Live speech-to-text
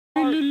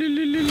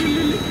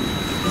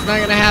It's not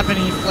gonna happen,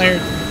 he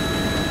flared.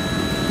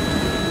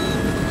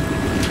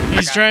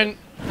 He's trying...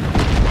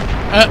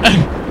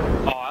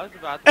 Oh, I was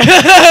about to...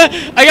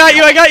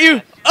 I got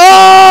you!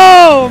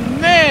 Oh,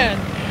 man!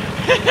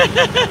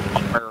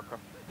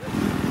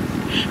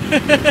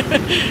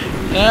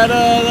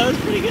 that was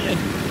pretty good.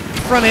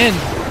 Front end.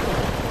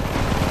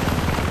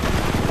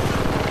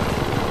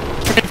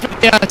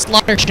 Yeah,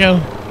 slaughter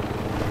show.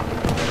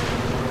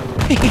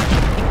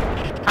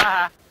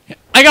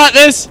 I got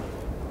this!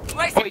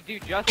 Wait,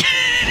 dude, just...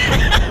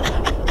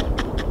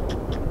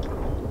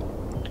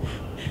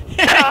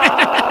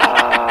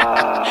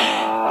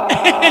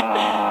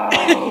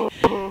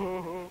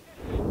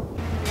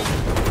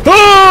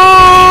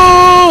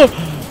 Oh!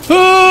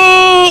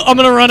 I'm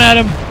gonna run at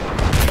him.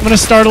 I'm gonna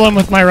startle him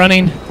with my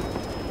running.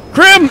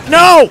 Krim,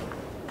 no!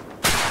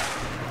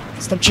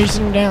 Stop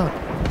chasing him down.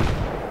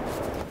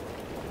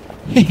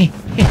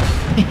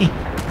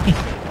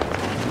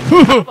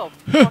 How the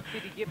fuck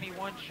did he give me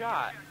one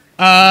shot?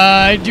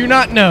 I do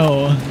not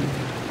know.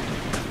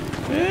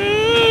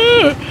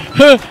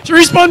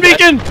 Respawn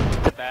beacon!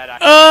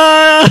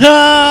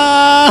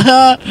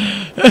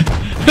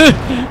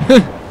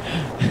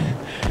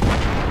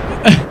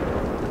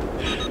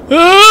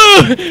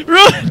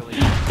 Run!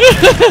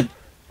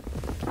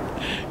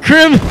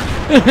 Krim!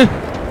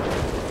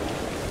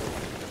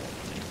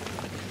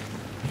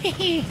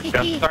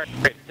 I'm sorry to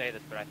say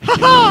this, but I think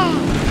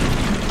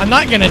I'm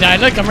not gonna die.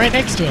 Look, I'm right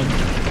next to him.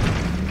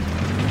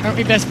 Aren't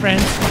we best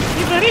friends?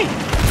 Hey, buddy.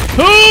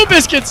 Oh,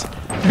 biscuits!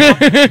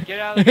 Get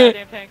out of the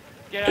goddamn tank.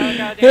 Get out of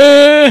the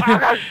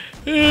goddamn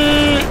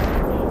tank.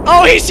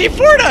 Oh, he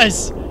C4'd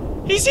us!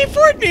 He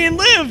C4'd me and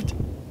lived!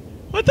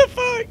 What the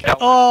fuck?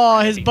 Oh,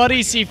 his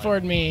buddy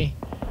C4'd me.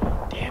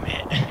 Damn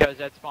it. Yo, is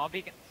that spawn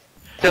beacon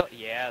still?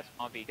 Yeah,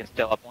 spawn beacon's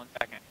still up 1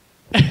 second.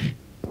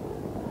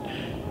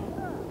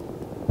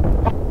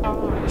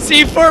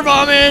 C4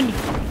 bombing!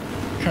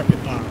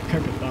 Carpet bomb,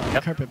 carpet bomb,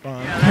 carpet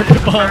bomb, carpet bomb,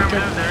 carpet bomb.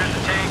 There is a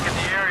tank in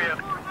the area.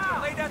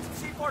 Lay down some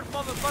C4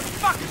 bombs,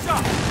 motherfuckers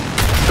up!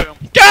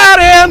 Got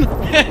him!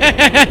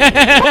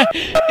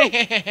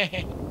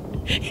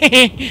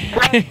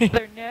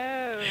 Brother,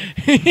 no!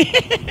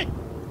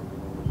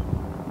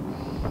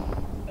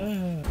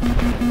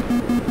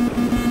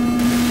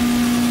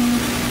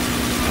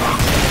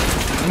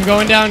 I'm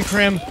going down,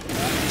 Krim.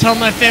 Tell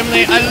my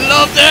family I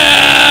love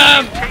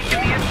them!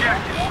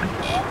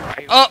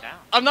 Oh,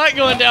 I'm not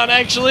going down,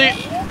 actually.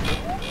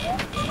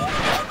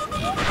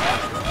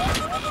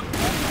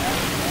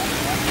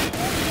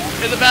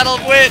 In the battle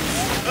of wits.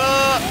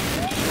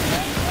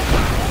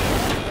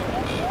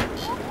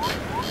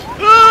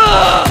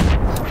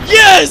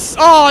 Yes!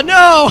 Oh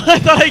no! I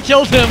thought I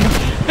killed him.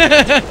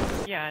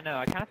 Yeah, I know.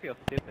 I kind of feel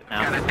stupid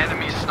now. Got an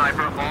enemy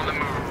sniper on the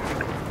move.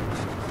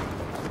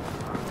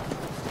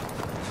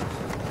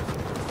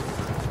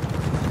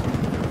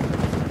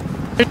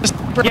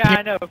 Yeah,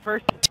 I know.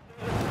 First.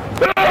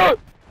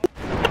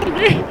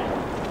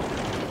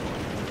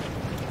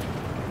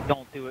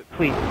 Don't do it,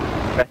 please.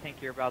 I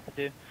think you're about to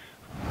do.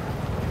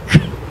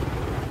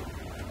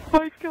 Oh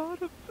my god,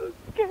 I'm so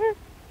scared.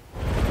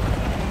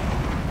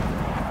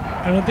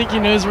 I don't think he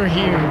knows we're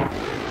here.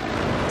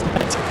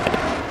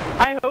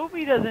 I hope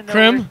he doesn't know.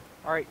 Krim?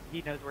 Alright,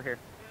 he knows we're here.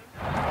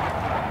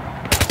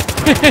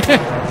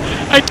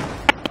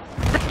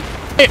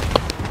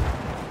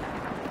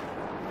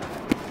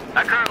 I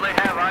currently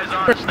have eyes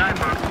on a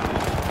sniper.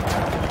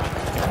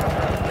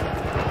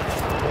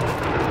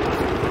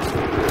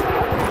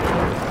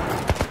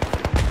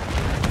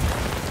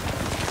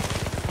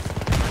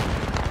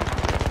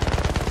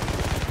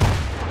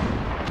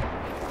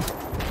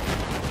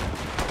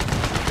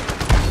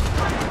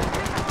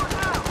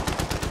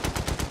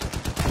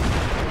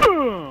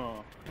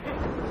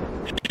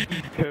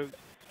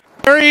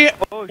 Very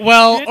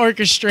well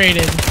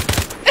orchestrated.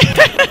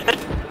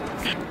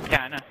 Yeah,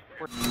 I know.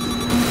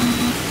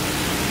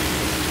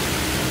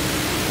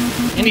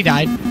 And he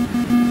died.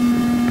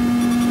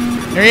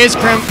 There he is,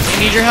 Krim. I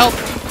need your help.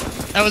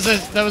 That was a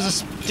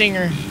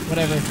stinger.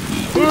 Whatever.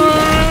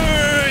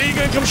 You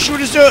gonna come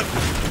shoot us up?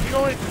 You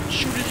gonna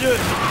shoot us up?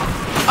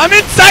 I'm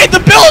inside the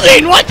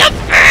building. What the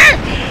fuck?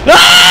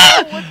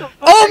 Ah! What the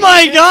fuck Oh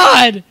my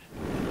god!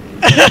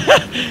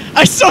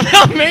 I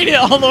somehow made it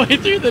all the way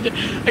through the.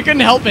 I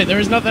couldn't help it. There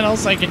was nothing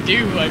else I could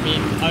do. I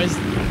mean, I was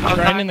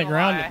grinding the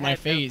ground with my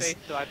face.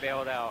 So I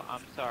bailed out.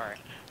 I'm sorry.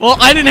 Well,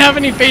 I didn't have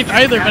any faith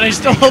either, but I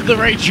still held the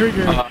right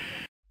trigger.